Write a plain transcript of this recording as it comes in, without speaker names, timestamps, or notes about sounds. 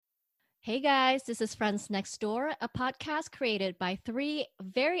Hey guys, this is Friends Next Door, a podcast created by three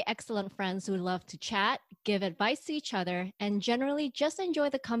very excellent friends who love to chat, give advice to each other, and generally just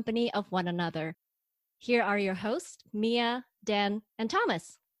enjoy the company of one another. Here are your hosts, Mia, Dan, and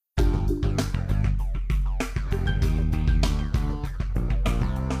Thomas.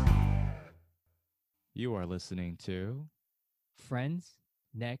 You are listening to Friends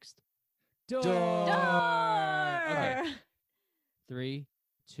Next Door. Door! Okay. 3,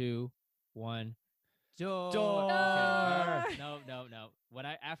 2, 1. Door. Door. Okay. No.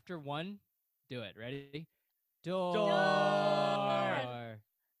 After one, do it. Ready? Door.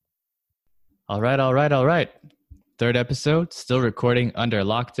 All right. Third episode, still recording under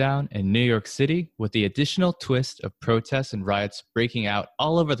lockdown in New York City with the additional twist of protests and riots breaking out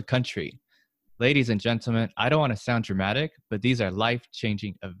all over the country. Ladies and gentlemen, I don't want to sound dramatic, but these are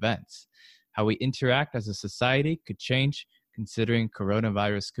life-changing events. How we interact as a society could change considering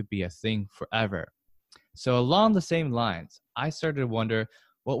coronavirus could be a thing forever. So along the same lines, I started to wonder,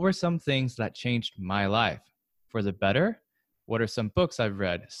 what were some things that changed my life? For the better? What are some books I've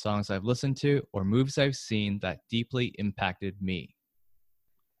read, songs I've listened to, or movies I've seen that deeply impacted me?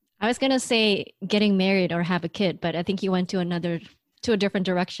 I was going to say getting married or have a kid, but I think you went to a different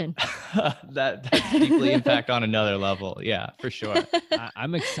direction. That's deeply impact on another level. Yeah, for sure.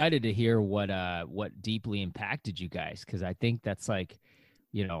 I'm excited to hear what deeply impacted you guys, because I think that's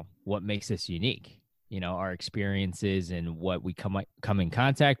what makes us unique. Our experiences and what we come in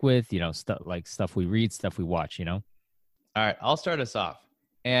contact with. Stuff we read, stuff we watch. All right, I'll start us off.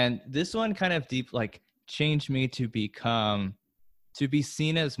 And this one kind of changed me to be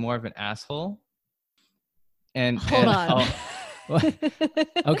seen as more of an asshole. Hold on.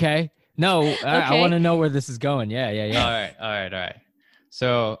 Okay. No, I want to know where this is going. Yeah. All right.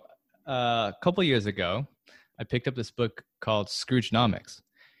 So a couple years ago, I picked up this book called Scroogenomics.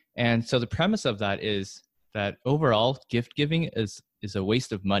 And so the premise of that is that overall gift giving is a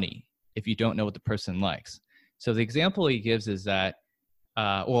waste of money if you don't know what the person likes. So the example he gives is that,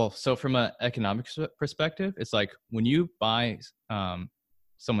 so from an economic perspective, it's like when you buy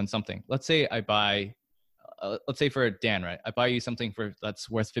someone something, let's say for Dan, right? I buy you something that's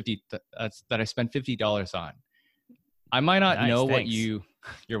worth that I spent $50 on. I might not know what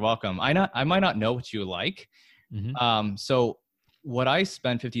you're welcome. I might not know what you like. Mm-hmm. So what I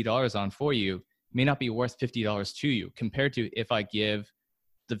spend $50 on for you may not be worth $50 to you compared to if I just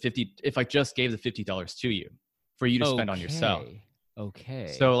gave the $50 to you for you to spend on yourself.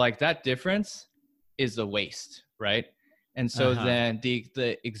 Okay. So like that difference is a waste, right? And so then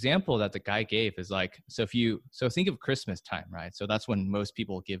the example that the guy gave is like, so think of Christmas time, right? So that's when most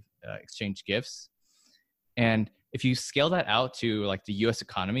people exchange gifts. And if you scale that out to like the US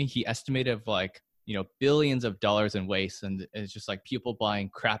economy, he estimated of like, billions of dollars in waste. And it's just like people buying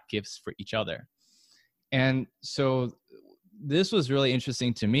crap gifts for each other. And so this was really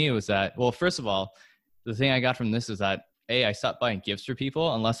interesting to me was that, well, first of all, the thing I got from this is that A, I stopped buying gifts for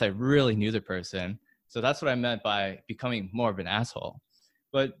people unless I really knew the person. So that's what I meant by becoming more of an asshole.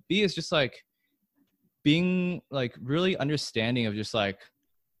 But B is just like being like really understanding of just like,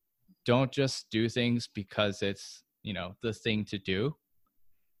 don't just do things because it's, the thing to do.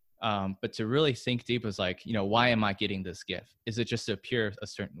 But to really think deep is like, why am I getting this gift? Is it just to appear a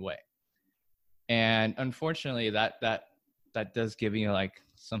certain way? And unfortunately that does give you like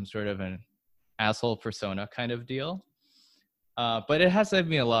some sort of an asshole persona kind of deal. But it has saved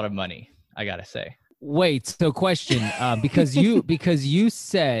me a lot of money, I gotta say. Wait, so question, because you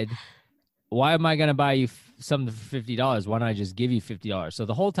said, why am I going to buy you something for $50? Why don't I just give you $50? So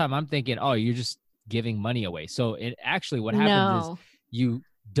the whole time I'm thinking, oh, you're just giving money away. So it actually, what happens is you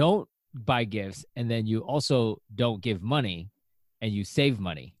don't buy gifts and then you also don't give money and you save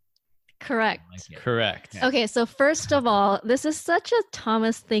money. Correct. Correct. Okay, so first of all, this is such a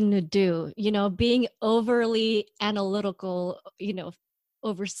Thomas thing to do, being overly analytical,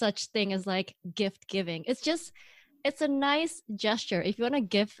 over such thing as like gift giving. It's a nice gesture. If you want to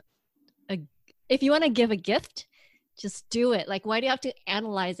give a gift, just do it. Like, why do you have to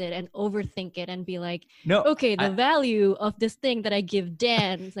analyze it and overthink it and be like, no, okay, the value of this thing that I give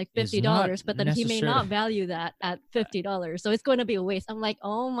Dan is like $50, but then he may not value that at $50. So it's going to be a waste. I'm like,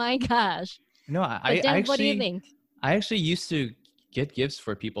 oh my gosh. No, Dan, what do you think? I actually used to get gifts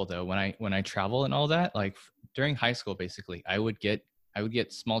for people though. When I travel and all that, like during high school, basically, I would get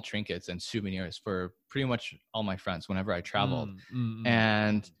small trinkets and souvenirs for pretty much all my friends whenever I traveled.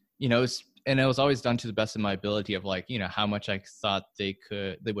 And, it was always done to the best of my ability of like, how much I thought they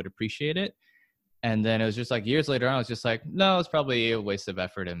would appreciate it. And then it was just like years later on, I was just like, no, it's probably a waste of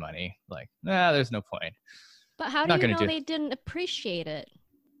effort and money. Like, there's no point. But how do you know they didn't appreciate it?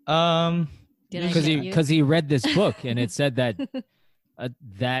 Did I Because get he you? because he read this book and it said that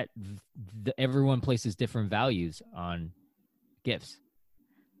everyone places different values on gifts.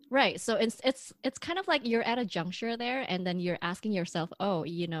 Right. So it's kind of like you're at a juncture there, and then you're asking yourself, oh,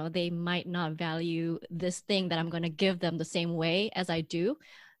 they might not value this thing that I'm going to give them the same way as I do.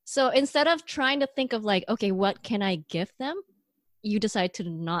 So instead of trying to think of like, okay, what can I give them? You decide to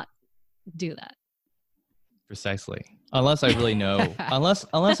not do that. Precisely. Unless I really know, unless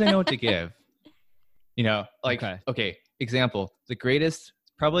I know what to give. Like, okay, example,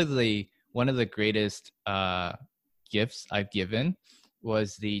 one of the greatest gifts I've given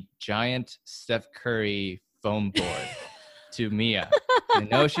was the giant Steph Curry foam board to Mia. I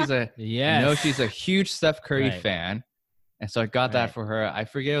know she's a huge Steph Curry fan. And so I got that for her. I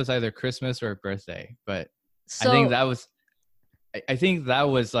forget it was either Christmas or her birthday, but I think that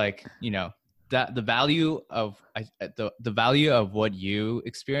was like, that the value of the value of what you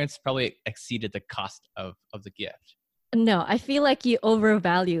experienced probably exceeded the cost of the gift. No, I feel like you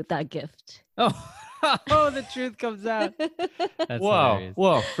overvalued that gift. Oh, the truth comes out. That's hilarious.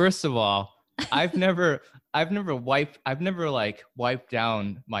 Whoa! First of all, I've never like wiped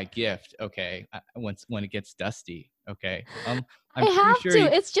down my gift. Okay, when it gets dusty. Okay, I'm I have sure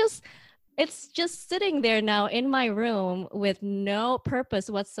to. It's just sitting there now in my room with no purpose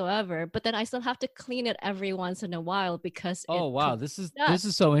whatsoever. But then I still have to clean it every once in a while because. Oh wow, this is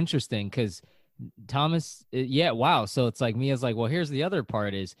so interesting because Thomas. Wow. So it's like Mia's like, well, here's the other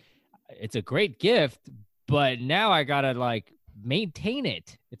part is. It's a great gift, but now I gotta like maintain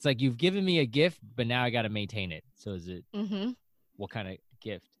it. It's like you've given me a gift, but now I gotta maintain it. So is it what kind of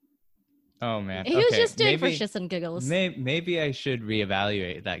gift? Oh man, he was just doing for shits and giggles. Maybe I should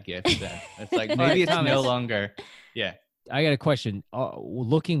reevaluate that gift then. It's like maybe it's no longer. Yeah, I got a question.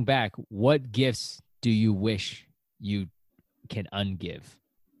 Looking back, what gifts do you wish you can ungive?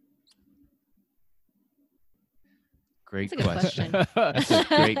 Great question. That's a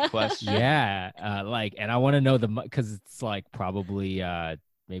great question. Yeah, and I want to know because it's like probably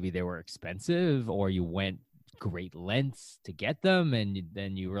maybe they were expensive or you went great lengths to get them, and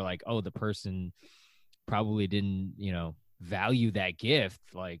then you were like, oh, the person probably didn't, value that gift.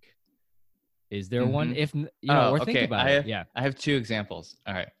 Like, is there one? If or think about it. Yeah, I have two examples.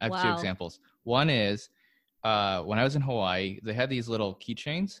 All right, I have two examples. One is when I was in Hawaii, they had these little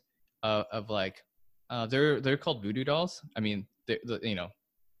keychains of like. They're called voodoo dolls. I mean, they're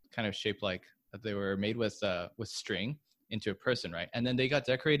kind of shaped like they were made with string into a person, right? And then they got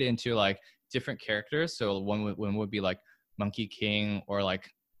decorated into like different characters. So one would be like Monkey King or like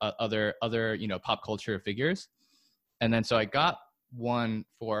other pop culture figures. And then so I got one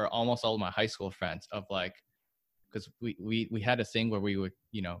for almost all of my high school friends of like, because we had a thing where we would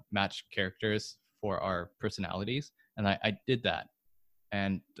match characters for our personalities, and I did that.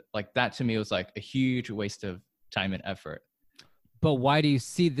 And like that to me was like a huge waste of time and effort. But why do you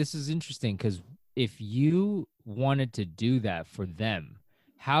see this is interesting? Because if you wanted to do that for them,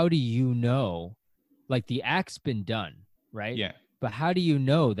 how do you know? Like the act's been done, right? Yeah. But how do you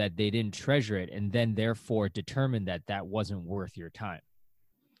know that they didn't treasure it and then therefore determine that that wasn't worth your time?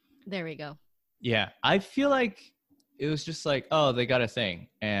 There we go. Yeah. I feel like it was just like, oh, they got a thing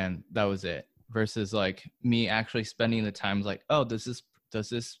and that was it. Versus like me actually spending the time like, oh, does this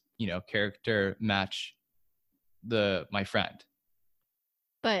character match my friend?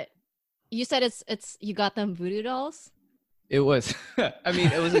 But you said it's you got them voodoo dolls? It was I mean,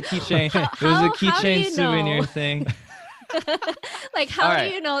 it was a keychain. It was a keychain souvenir thing. Like how do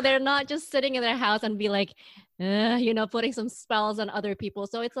you know they're not just sitting in their house and be like putting some spells on other people?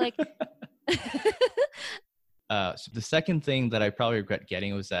 So it's like so the second thing that I probably regret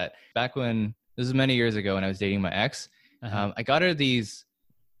getting was that back when this was many years ago when I was dating my ex, I got her these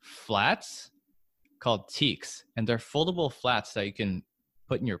flats called teaks, and they're foldable flats that you can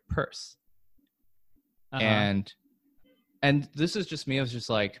put in your purse. And this is just me. I was just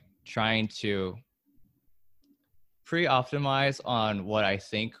like trying to pre-optimize on what I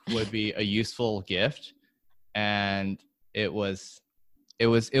think would be a useful gift, and it was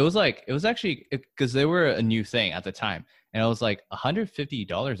actually because they were a new thing at the time, and it was like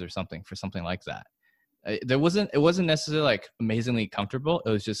 $150 or something for something like that. It wasn't necessarily like amazingly comfortable. It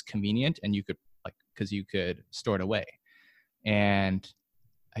was just convenient, and you could because you could store it away. And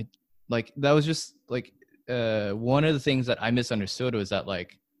I like that was just like one of the things that I misunderstood was that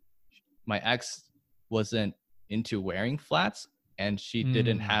like my ex wasn't into wearing flats, and she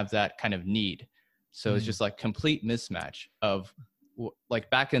didn't have that kind of need. So it's just like complete mismatch of like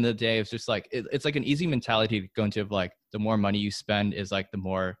back in the day, it's just like it's like an easy mentality to go into of like the more money you spend is like the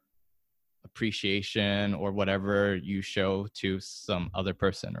more appreciation or whatever you show to some other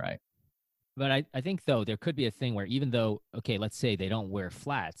person, right? But I think though there could be a thing where even though, okay, let's say they don't wear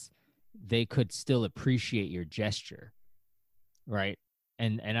flats, they could still appreciate your gesture, right?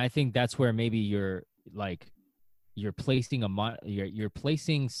 And I think that's where maybe you're placing you're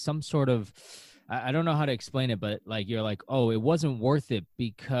placing some sort of, I don't know how to explain it, but like you're like, oh, it wasn't worth it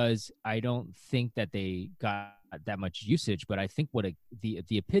because I don't think that they got that much usage. But I think the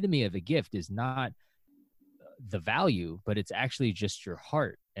epitome of a gift is not the value, but it's actually just your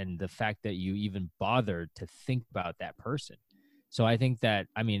heart and the fact that you even bothered to think about that person. So I think that,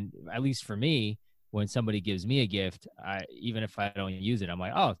 I mean, at least for me, when somebody gives me a gift, even if I don't use it, I'm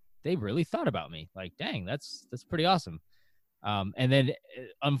like, oh, they really thought about me. Like, dang, that's pretty awesome. And then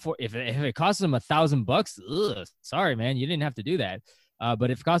if it costs them $1,000, sorry, man, you didn't have to do that.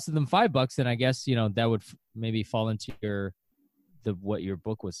 But if it costed them $5, then I guess, that would maybe fall into what your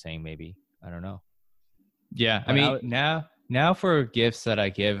book was saying. Maybe, I don't know. Yeah. I mean, now for gifts that I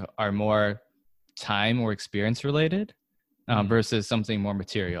give are more time or experience related, versus something more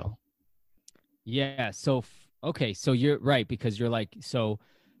material. Yeah. So, okay. So you're right, because you're like, so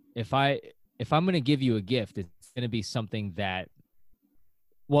if I'm going to give you a gift, it's going to be something that,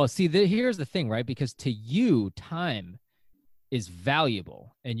 well, see, here's the thing, right? Because to you, time is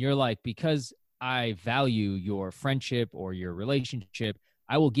valuable. And you're like, because I value your friendship or your relationship,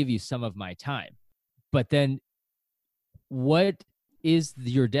 I will give you some of my time. But then what is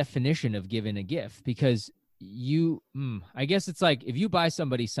your definition of giving a gift? Because I guess it's like if you buy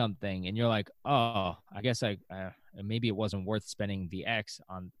somebody something and you're like, oh, I guess maybe it wasn't worth spending the X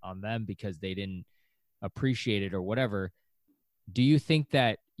on them because they didn't appreciate it or whatever. Do you think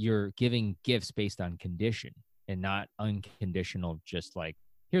that you're giving gifts based on condition and not unconditional, just like,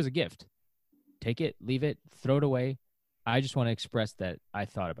 here's a gift, take it, leave it, throw it away. I just want to express that I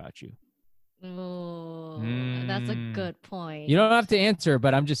thought about you. Oh, that's a good point. You don't have to answer,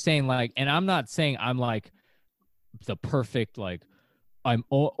 but I'm just saying, like, and I'm not saying I'm like the perfect, like, I'm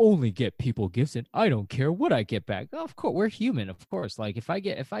only get people gifts and I don't care what I get back. Oh, of course, we're human, of course. Like if I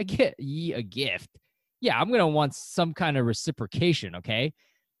get ye a gift, yeah, I'm gonna want some kind of reciprocation. Okay,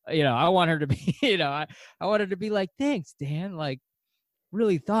 I want her to be, I want her to be like, thanks, Dan, like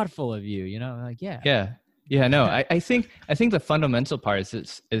really thoughtful of you. Like yeah. No, I think the fundamental part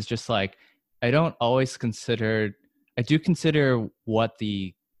is just like, I do consider what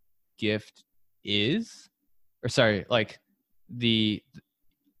the gift is, or sorry, like the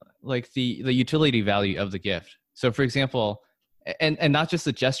utility value of the gift. So for example, and not just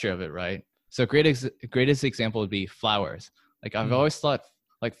the gesture of it, right? So greatest example would be flowers. Like I've always thought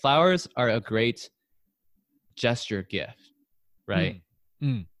like flowers are a great gesture gift, right?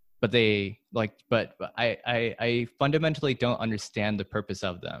 But I fundamentally don't understand the purpose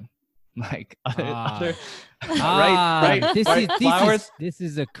of them. Like right. This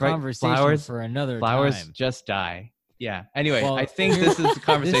is a conversation for another flowers time. Just die. Yeah. Anyway, well, I think this is a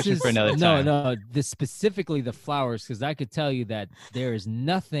conversation for another time. No, specifically the flowers, because I could tell you that there is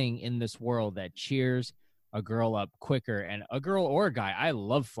nothing in this world that cheers a girl up quicker, and a girl or a guy. I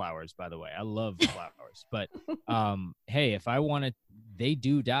love flowers, by the way. I love flowers. But hey, if I wanted, they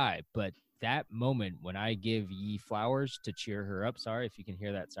do die. But that moment when I give ye flowers to cheer her up, sorry if you can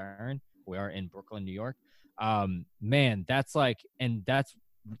hear that siren. We are in Brooklyn, New York. Man, that's like, and that's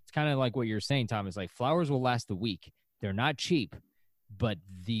kind of like what you're saying, Tom, is like flowers will last a week. They're not cheap, but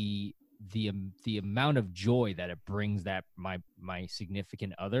the amount of joy that it brings that my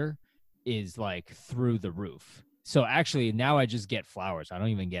significant other is like through the roof. So actually now I just get flowers. I don't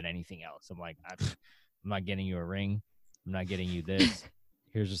even get anything else. I'm like, I'm not getting you a ring. I'm not getting you this.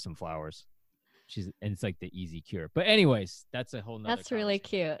 Here's just some flowers. And it's like the easy cure. But anyways, that's a whole nother. That's really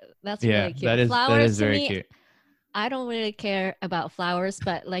cute. That's really cute. That is very cute. I don't really care about flowers,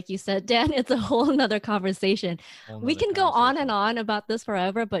 but like you said, Dan, it's a whole nother conversation. We can go on and on about this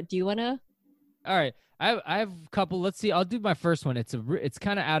forever, but do you want to? All right. I have a couple. Let's see. I'll do my first one. It's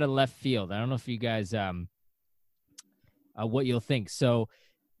kind of out of left field. I don't know if you guys what you'll think. So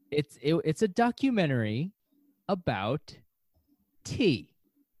it's a documentary about tea.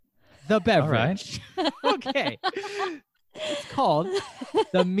 The beverage. All right. Okay. It's called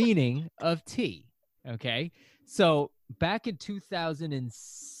The Meaning of Tea. Okay. So back in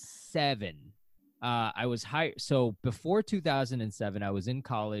 2007, I was hired. So before 2007, I was in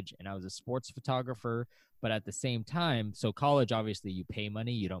college and I was a sports photographer. But at the same time, so college, obviously you pay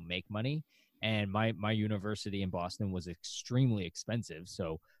money, you don't make money. And my university in Boston was extremely expensive.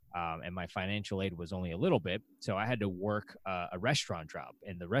 So, and my financial aid was only a little bit. So I had to work a restaurant job.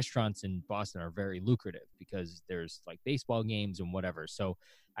 And the restaurants in Boston are very lucrative because there's like baseball games and whatever. So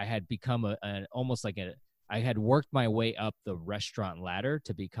I had become I had worked my way up the restaurant ladder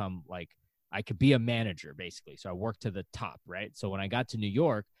to become like, I could be a manager basically. So I worked to the top, right? So when I got to New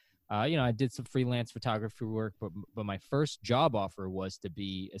York, I did some freelance photography work, but my first job offer was to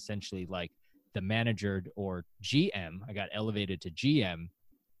be essentially like the manager or GM. I got elevated to GM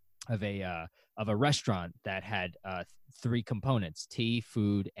of a restaurant that had 3 components: tea,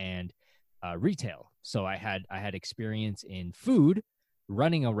 food, and retail. So I had experience in food,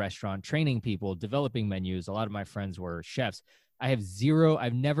 running a restaurant, training people, developing menus. A lot of my friends were chefs. I've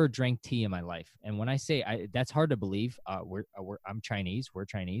never drank tea in my life. And when I say that's hard to believe. I'm Chinese. We're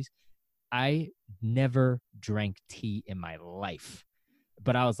Chinese. I never drank tea in my life,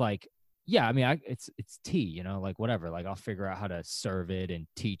 but I was like, yeah, I mean, it's tea, like whatever, like I'll figure out how to serve it and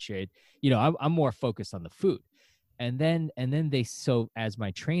teach it. I'm more focused on the food. And then as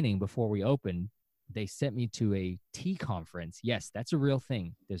my training before we opened, they sent me to a tea conference. Yes, that's a real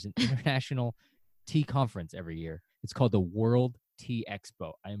thing. There's an international tea conference every year. It's called the World Tea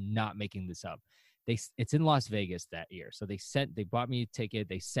Expo. I am not making this up. It's in Las Vegas that year. So they bought me a ticket.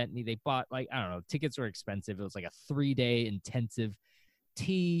 They bought like, I don't know, tickets were expensive. It was like a 3-day intensive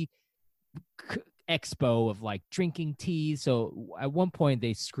tea expo of like drinking tea. So at one point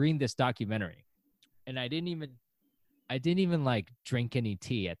they screened this documentary and I didn't even like drink any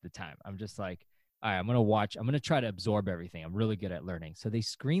tea at the time. I'm just like, all right, I'm going to try to absorb everything. I'm really good at learning. So they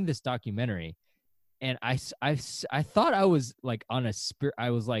screened this documentary and I thought I was like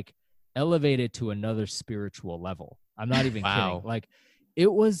I was like elevated to another spiritual level. I'm not even kidding. Like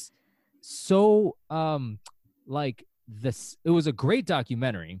it was so like this, it was a great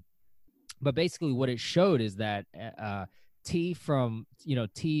documentary, but basically what it showed is that tea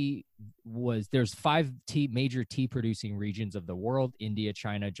there's 5 major tea producing regions of the world: India,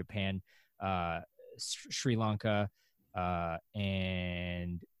 China, Japan, Sri Lanka,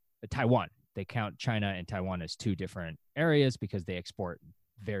 and Taiwan. They count China and Taiwan as 2 different areas because they export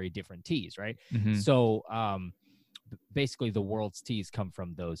very different teas, right? Mm-hmm. So basically the world's teas come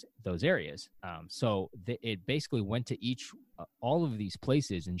from those areas. So it basically went to all of these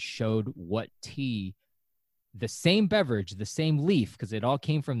places and showed what tea, the same beverage, the same leaf, because it all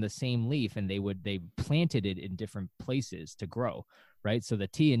came from the same leaf, and they planted it in different places to grow, right? So the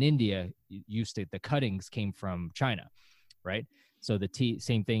tea in India the cuttings came from China, right? So the tea,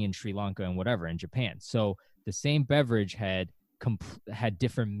 same thing in Sri Lanka and whatever, in Japan. So the same beverage had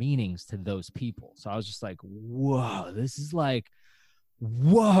different meanings to those people. So I was just like, whoa, this is like,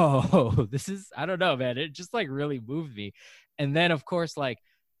 whoa, this is, I don't know, man. It just like really moved me. And then of course,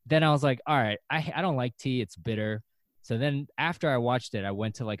 then I was like, all right, I don't like tea. It's bitter. So then after I watched it, I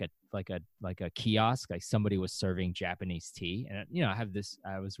went to like a kiosk, like somebody was serving Japanese tea. And,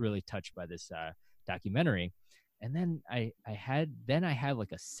 I was really touched by this documentary. And then I had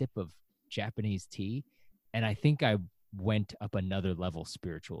like a sip of Japanese tea. And I think I went up another level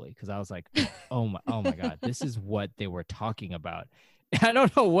spiritually, because I was like, oh my God, this is what they were talking about. I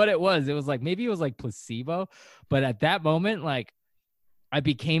don't know what it was. It was like, maybe it was like placebo, but at that moment, like I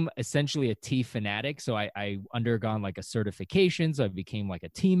became essentially a tea fanatic. So I undergone like a certification. So I became like a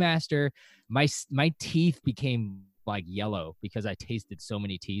tea master. My teeth became like yellow because I tasted so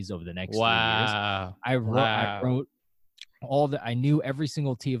many teas over the next 3 years. I wrote I knew every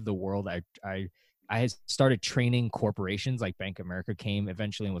single tea of the world. I had started training corporations, like Bank of America came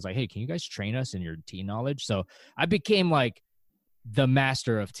eventually and was like, hey, can you guys train us in your tea knowledge? So I became like the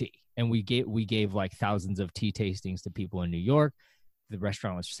master of tea. And we gave like thousands of tea tastings to people in New York. The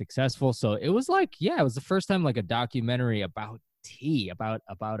restaurant was successful. So it was like, yeah, it was the first time like a documentary about tea, about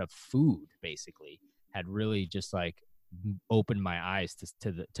a food basically, had really just like opened my eyes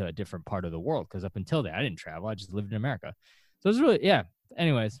to a different part of the world. Because up until then, I didn't travel. I just lived in America. So it was really, yeah.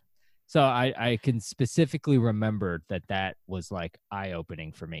 Anyways, so I can specifically remember that was like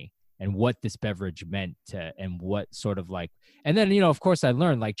eye-opening for me, and what this beverage meant and what sort of like, and then, of course I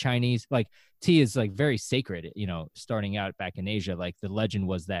learned like Chinese, like tea is like very sacred, starting out back in Asia. Like the legend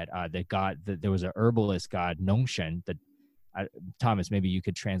was that there was a herbalist god, Nongshen, that Thomas, maybe you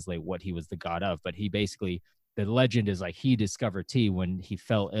could translate what he was the god of, but he basically, the legend is like he discovered tea when he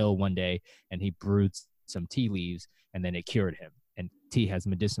fell ill one day and he brewed some tea leaves and then it cured him. And tea has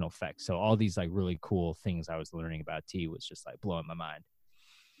medicinal effects. So all these like really cool things I was learning about tea was just like blowing my mind.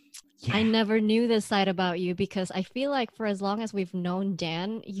 Yeah. I never knew this side about you, because I feel like for as long as we've known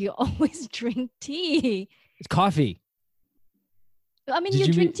Dan, you always drink tea. It's coffee. I mean, Did you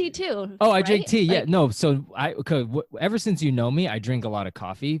you drink meet- tea too. Oh, I drink right? tea. Yeah, Like, no. So ever since you know me, I drink a lot of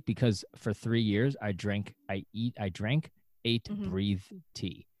coffee because for 3 years I drank, ate, mhm. breathed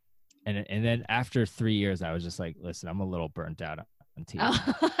tea, and then after 3 years, I was just like, listen, I'm a little burnt out on tea. Tea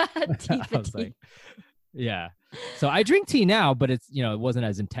I was like, fatigue. yeah. So I drink tea now, but it's it wasn't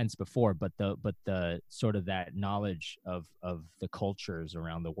as intense before. But the sort of that knowledge of the cultures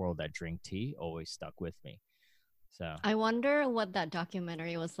around the world that drink tea always stuck with me. So I wonder what that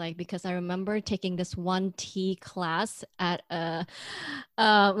documentary was like because I remember taking this one tea class at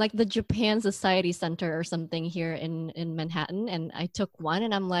like the Japan Society Center or something here in Manhattan, and I took one,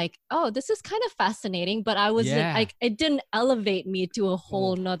 and I'm like, oh, this is kind of fascinating, but I wasn't yeah. like it didn't elevate me to a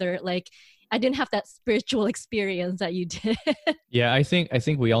whole Oh. nother like. I didn't have that spiritual experience that you did. Yeah, I think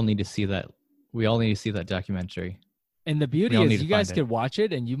we all need to see that. We all need to see that documentary. And the beauty all need is to you guys find it. could watch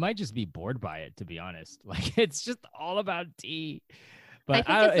it and you might just be bored by it, to be honest. Like it's just all about tea. I But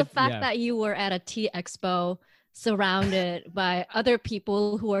think it's the fact yeah. that you were at a tea expo surrounded by other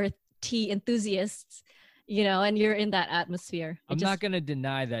people who are tea enthusiasts, and you're in that atmosphere. I'm not gonna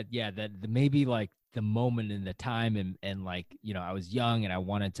deny that, that maybe like the moment and the time and like, I was young and I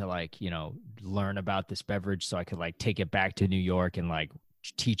wanted to like, learn about this beverage so I could like take it back to New York and like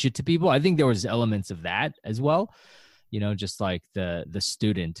teach it to people. I think there was elements of that as well, just like the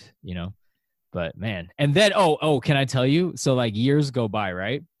student, but man. And then can I tell you? So like years go by,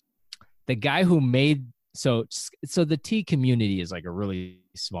 right? The guy who made so the tea community is like a really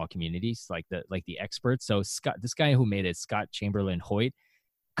small community. It's like the experts. So this guy who made it, Scott Chamberlain Hoyt,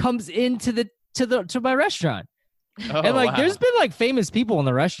 comes into to my restaurant. Oh, And like wow. there's been like famous people in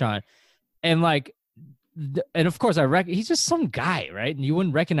the restaurant, and like and of course he's just some guy, right? And you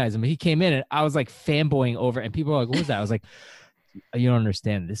wouldn't recognize him. He came in and I was like fanboying over, and people were like, what was that? I was like, you don't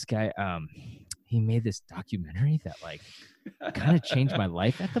understand, this guy he made this documentary that like kind of changed my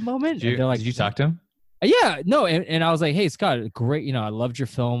life at the moment. Did you, And they're like, did you talk to him? yeah, no. And I was like, hey, Scott, great. I loved your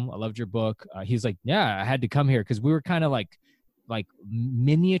film. I loved your book. He's like, yeah, I had to come here because we were kind of like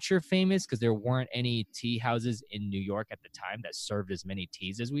miniature famous because there weren't any tea houses in New York at the time that served as many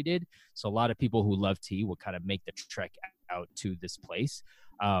teas as we did. So a lot of people who love tea would kind of make the trek out to this place.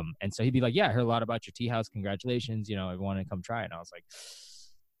 And so he'd be like, yeah, I heard a lot about your tea house. Congratulations. I want to come try it. And I was like,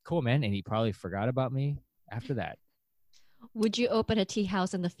 cool, man. And he probably forgot about me after that. Would you open a tea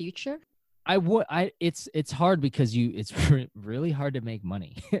house in the future? I would. It's hard because it's really hard to make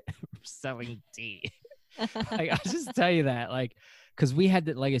money selling tea. Like, I'll just tell you that, like, because we had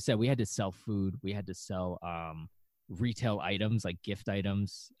to, like I said, we had to sell food, we had to sell retail items like gift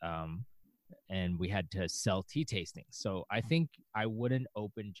items, and we had to sell tea tastings. So I think I wouldn't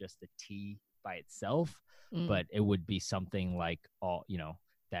open just the tea by itself, but it would be something like all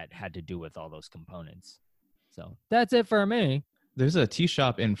that had to do with all those components. So that's it for me. There's a tea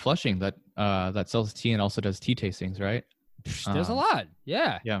shop in Flushing that sells tea and also does tea tastings, right? There's a lot.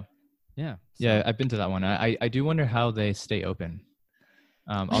 Yeah. Yeah. Yeah. Yeah, I've been to that one. I do wonder how they stay open.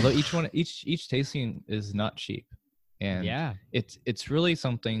 Although each tasting is not cheap, and yeah, it's really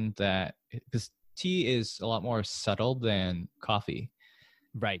something that, because tea is a lot more subtle than coffee,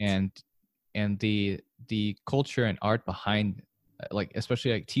 right? And the culture and art behind, like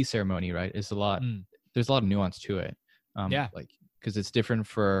especially like tea ceremony, right, is a lot. There's a lot of nuance to it. Yeah, like because it's different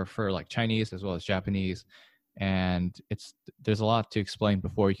for like Chinese as well as Japanese. And there's a lot to explain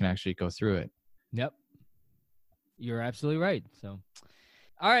before you can actually go through it. Yep. You're absolutely right. So,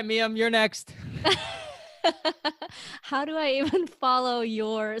 all right, Miam, you're next. How do I even follow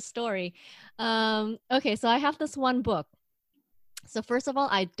your story? Okay, so I have this one book. So first of all,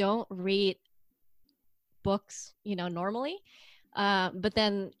 I don't read books, normally. But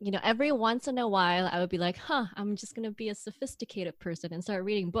then, every once in a while, I would be like, I'm just going to be a sophisticated person and start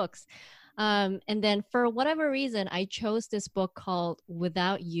reading books. And then for whatever reason, I chose this book called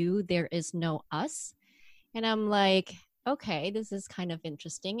Without You, There Is No Us. And I'm like, okay, this is kind of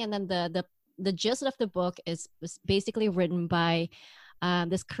interesting. And then the gist of the book was basically written by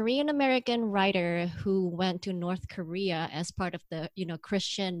this Korean American writer who went to North Korea as part of the,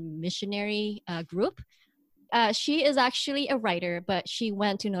 Christian missionary group. She is actually a writer, but she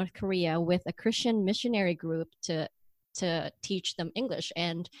went to North Korea with a Christian missionary group to teach them English.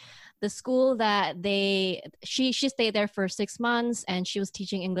 And the school that she stayed there for 6 months, and she was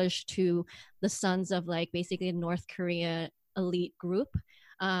teaching English to the sons of like basically North Korea elite group.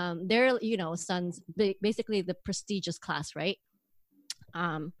 They're, sons, basically the prestigious class, right?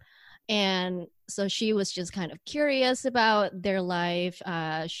 And so she was just kind of curious about their life.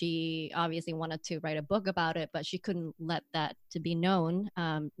 She obviously wanted to write a book about it, but she couldn't let that to be known,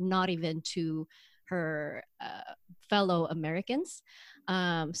 not even to her fellow Americans.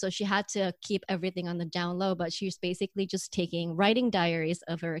 So she had to keep everything on the down low, but she was basically just writing diaries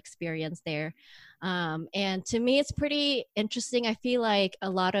of her experience there. And to me, it's pretty interesting. I feel like a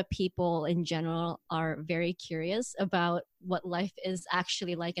lot of people in general are very curious about what life is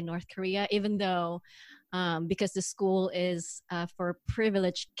actually like in North Korea, even though because the school is for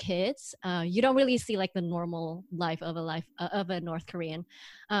privileged kids, you don't really see like the normal life of a North Korean.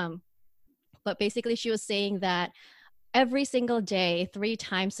 But basically, she was saying that every single day, 3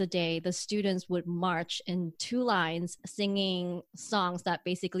 times a day, the students would march in 2 lines singing songs that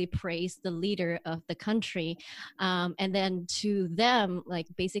basically praise the leader of the country. And then to them, like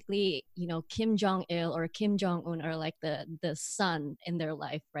basically, Kim Jong-il or Kim Jong-un are like the sun in their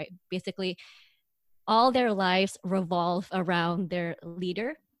life, right? Basically, all their lives revolve around their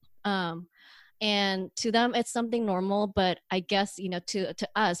leader. And to them, it's something normal. But I guess, to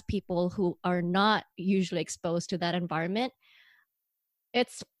us, people who are not usually exposed to that environment,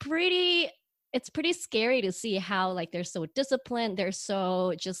 it's pretty scary to see how like they're so disciplined. They're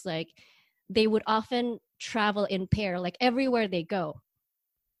so just like, they would often travel in pair, like everywhere they go,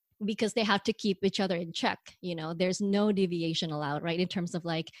 because they have to keep each other in check. There's no deviation allowed, right? In terms of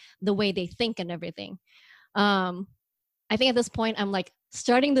like the way they think and everything. I think at this point, I'm like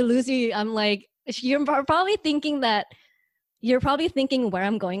starting to lose you. I'm like, you're probably thinking where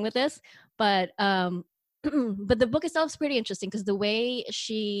I'm going with this, but but the book itself is pretty interesting because the way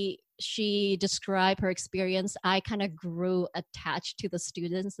she described her experience, I kind of grew attached to the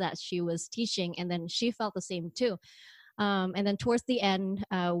students that she was teaching, and then she felt the same too. And then towards the end,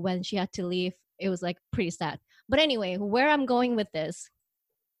 when she had to leave, it was like pretty sad. But anyway, where I'm going with this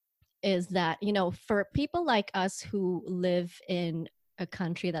is that, for people like us who live in a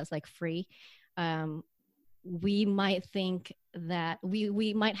country that's like free, we might think that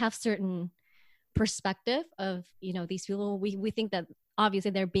we might have certain perspective of, these people. We think that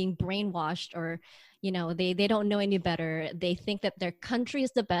obviously they're being brainwashed, or, they don't know any better. They think that their country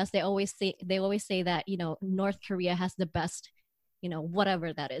is the best. They always say that, North Korea has the best,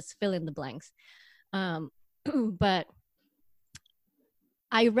 whatever that is, fill in the blanks. But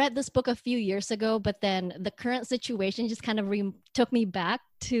I read this book a few years ago, but then the current situation just kind of took me back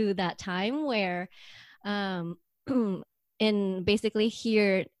to that time where, in basically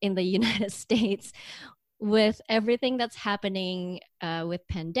here in the United States, with everything that's happening with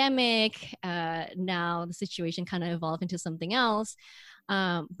pandemic, now the situation kind of evolved into something else.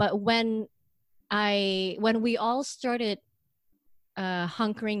 But when we all started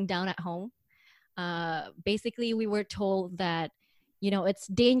hunkering down at home, basically we were told that, it's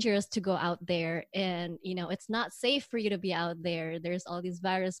dangerous to go out there, and, it's not safe for you to be out there. There's all these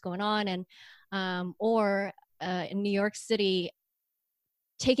virus going on. And, in New York City,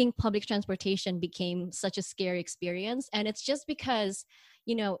 taking public transportation became such a scary experience. And it's just because,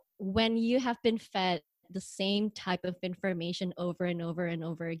 when you have been fed the same type of information over and over and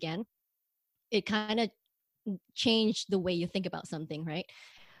over again, it kind of changed the way you think about something, right?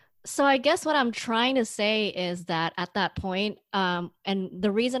 So I guess what I'm trying to say is that at that point, and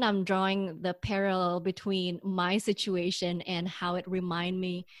the reason I'm drawing the parallel between my situation and how it reminds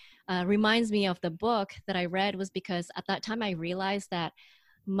me of the book that I read, was because at that time I realized that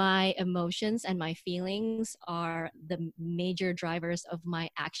my emotions and my feelings are the major drivers of my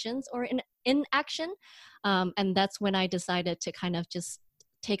actions or inaction. And that's when I decided to kind of just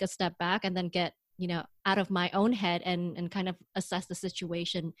take a step back and then get, out of my own head and kind of assess the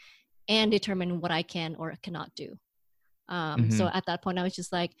situation and determine what I can or cannot do. So at that point, I was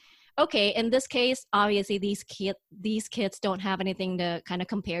just like, okay, in this case, obviously these kids don't have anything to kind of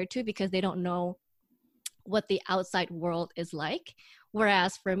compare to because they don't know what the outside world is like.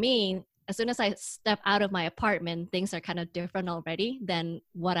 Whereas for me, as soon as I step out of my apartment, things are kind of different already than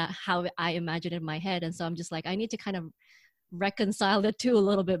how I imagined in my head. And so I'm just like, I need to kind of reconcile the two a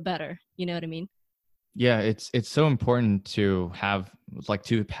little bit better. You know what I mean? Yeah, it's so important to have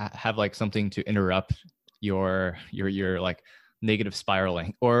like something to interrupt your like negative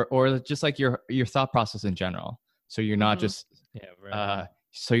spiraling or just like your thought process in general. So you're not just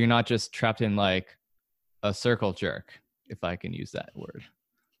so you're not just trapped in like a circle jerk, if I can use that word.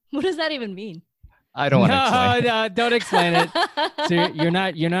 What does that even mean? I don't want to explain. No, don't explain it. So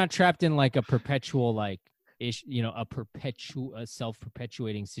you're not trapped in like a perpetual like a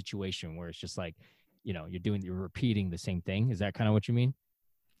self-perpetuating situation where it's just like, you're repeating the same thing. Is that kind of what you mean?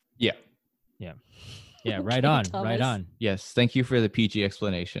 Yeah. Yeah. Right on. Thomas. Right on. Yes. Thank you for the PG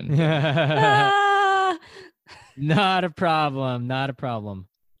explanation. Not a problem. Not a problem.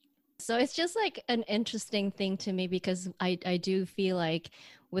 So it's just like an interesting thing to me because I do feel like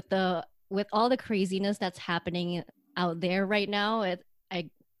with the with all the craziness that's happening out there right now, I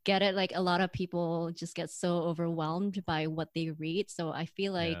get it. Like a lot of people just get so overwhelmed by what they read. So I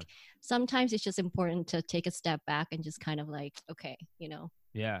feel like sometimes it's just important to take a step back and just kind of like, okay,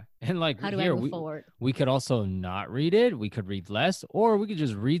 Yeah. And like how do here, I move forward? we could also not read it. We could read less, or we could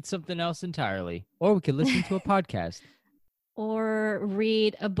just read something else entirely, or we could listen to a podcast. Or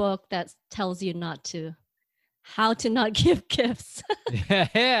read a book that tells you how to not give gifts.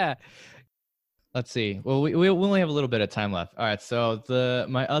 Yeah. Let's see. Well, we only have a little bit of time left. All right. So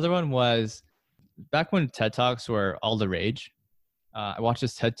my other one was back when TED Talks were all the rage. I watched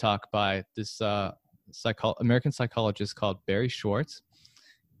this TED Talk by this American psychologist called Barry Schwartz,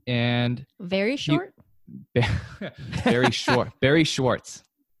 and Very short. Barry Schwartz. Barry Schwartz.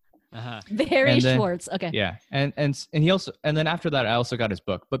 Okay. Yeah, and he also, and then after that, I also got his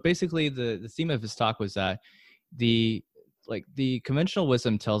book. But basically, the theme of his talk was that the conventional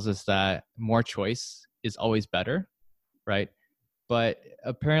wisdom tells us that more choice is always better, right? But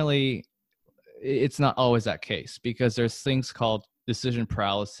apparently it's not always that case, because there's things called decision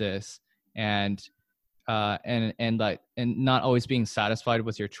paralysis and not always being satisfied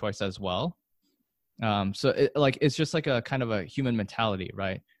with your choice as well. So it's just like a kind of a human mentality,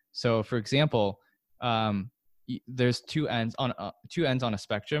 right? So for example, there's two ends on a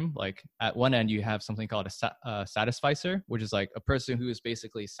spectrum. Like at one end, you have something called a satisficer, which is like a person who is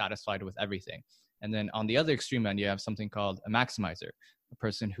basically satisfied with everything. And then on the other extreme end, you have something called a maximizer, a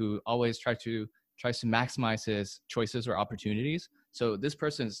person who always tries to maximize his choices or opportunities. So this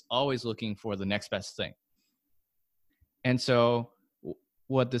person is always looking for the next best thing. And so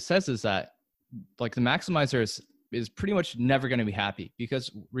what this says is that like the maximizer is pretty much never going to be happy,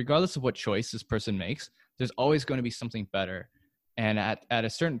 because regardless of what choice this person makes, there's always going to be something better. And at a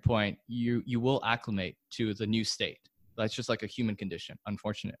certain point, you will acclimate to the new state. That's just like a human condition,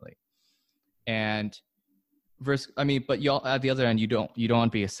 unfortunately. And but y'all at the other end, you don't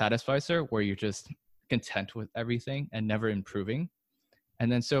want to be a satisficer where you're just content with everything and never improving.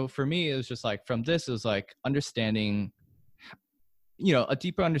 And then so for me, it was just like, from this, it was like understanding, a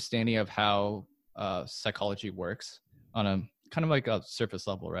deeper understanding of how psychology works on a kind of like a surface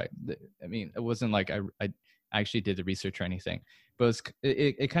level, right? I mean, it wasn't like I actually did the research or anything, but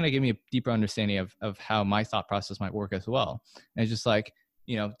it kind of gave me a deeper understanding of how my thought process might work as well. And it's just like,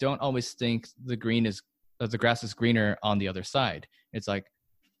 don't always think the grass is greener on the other side. It's like,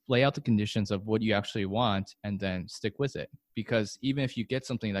 lay out the conditions of what you actually want and then stick with it. Because even if you get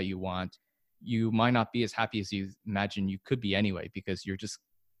something that you want, you might not be as happy as you imagine you could be anyway, because you're just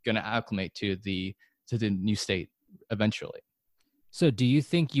going to acclimate to the new state eventually. So do you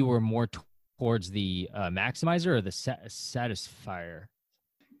think you were more towards the maximizer or the satisfier?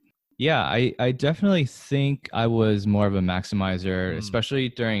 Yeah, I definitely think I was more of a maximizer, especially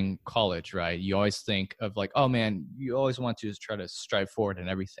during college, right? You always think of like, oh man, you always want to try to strive forward and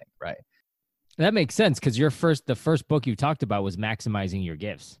everything, right? That makes sense, because the first book you talked about was maximizing your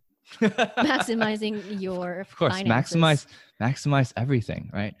gifts. Maximizing your of course finances. maximize everything,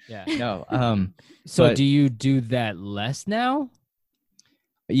 right? Yeah. No. So do you do that less now?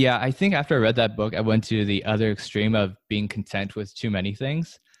 Yeah, I think after I read that book, I went to the other extreme of being content with too many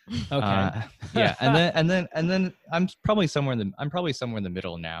things. Okay. Yeah, and then I'm probably somewhere in the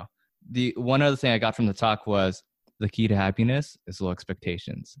middle now. The one other thing I got from the talk was the key to happiness is low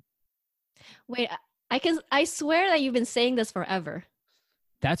expectations. Wait, I swear that you've been saying this forever.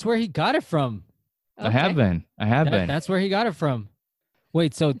 That's where he got it from. Okay. I have been. That's where he got it from.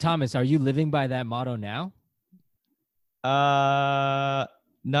 Wait, so Thomas, are you living by that motto now?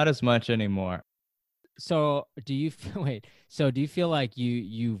 Not as much anymore. So do you feel like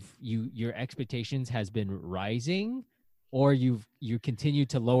your expectations has been rising, or you continue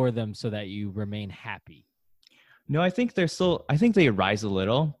to lower them so that you remain happy? No, I think they rise a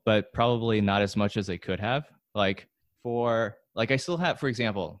little, but probably not as much as they could have. I still have, for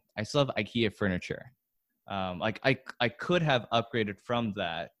example, IKEA furniture. I could have upgraded from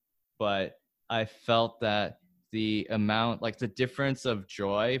that, but I felt that the amount, like the difference of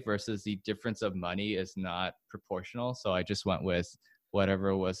joy versus the difference of money is not proportional. So I just went with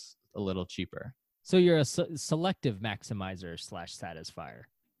whatever was a little cheaper. So you're a selective maximizer / satisfier.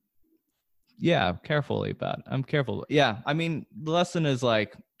 Yeah, I'm careful. Yeah. I mean, the lesson is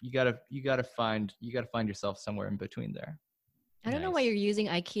like, you gotta find yourself somewhere in between there. I don't know why you're using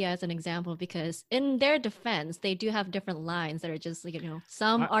IKEA as an example, because in their defense, they do have different lines that are just,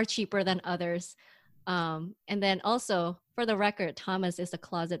 some are cheaper than others. And then also, for the record, Thomas is a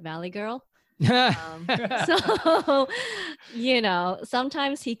Closet Valley girl. So,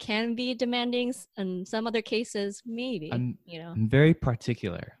 sometimes he can be demanding, and some other cases, maybe, I'm very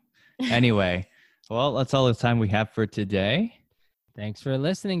particular. Anyway, well, that's all the time we have for today. Thanks for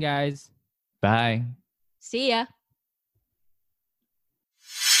listening, guys. Bye. See ya.